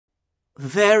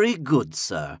"Very good,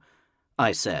 sir,"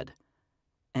 I said.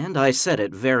 And I said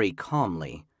it very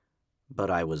calmly, but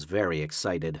I was very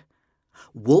excited.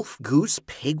 Wolfgoose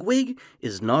Pigwig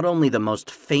is not only the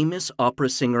most famous opera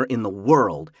singer in the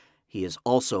world, he is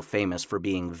also famous for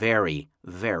being very,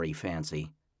 very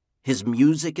fancy. His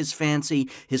music is fancy,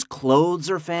 his clothes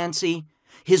are fancy,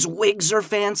 his wigs are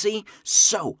fancy,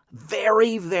 so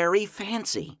very, very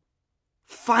fancy.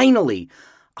 Finally,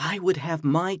 I would have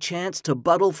my chance to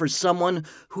buttle for someone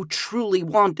who truly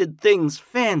wanted things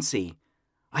fancy.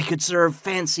 I could serve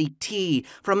fancy tea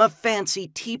from a fancy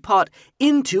teapot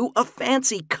into a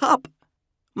fancy cup.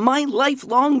 My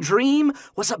lifelong dream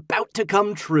was about to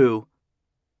come true.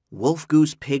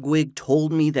 Wolfgoose Pigwig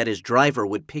told me that his driver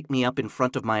would pick me up in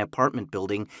front of my apartment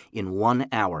building in 1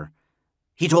 hour.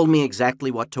 He told me exactly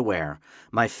what to wear: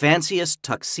 my fanciest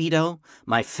tuxedo,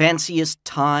 my fanciest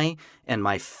tie, and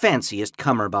my fanciest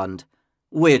cummerbund,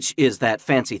 which is that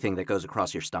fancy thing that goes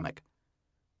across your stomach.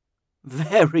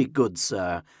 "Very good,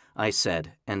 sir," I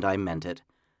said, and I meant it.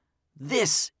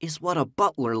 This is what a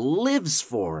butler lives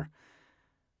for.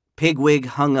 Pigwig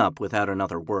hung up without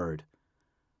another word.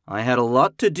 I had a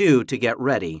lot to do to get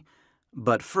ready,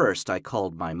 but first I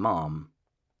called my mom.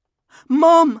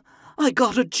 "Mom, I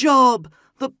got a job,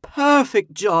 the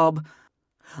perfect job.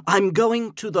 I'm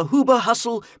going to the Hooba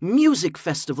Hustle Music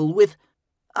Festival with—"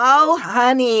 "Oh,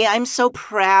 honey, I'm so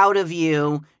proud of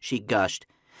you," she gushed.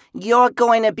 "You're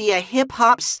going to be a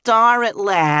hip-hop star at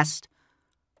last."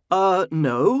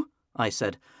 No," I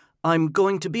said. "I'm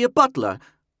going to be a butler."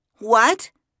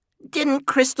 "What? Didn't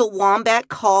Crystal Wombat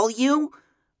call you?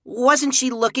 Wasn't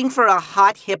she looking for a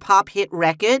hot hip-hop hit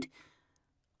record?"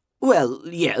 "Well,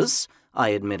 yes," I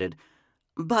admitted.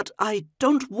 "But I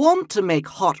don't want to make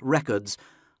hot records.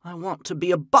 I want to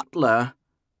be a butler."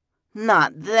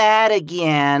 "Not that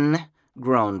again,"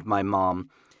 groaned my mom.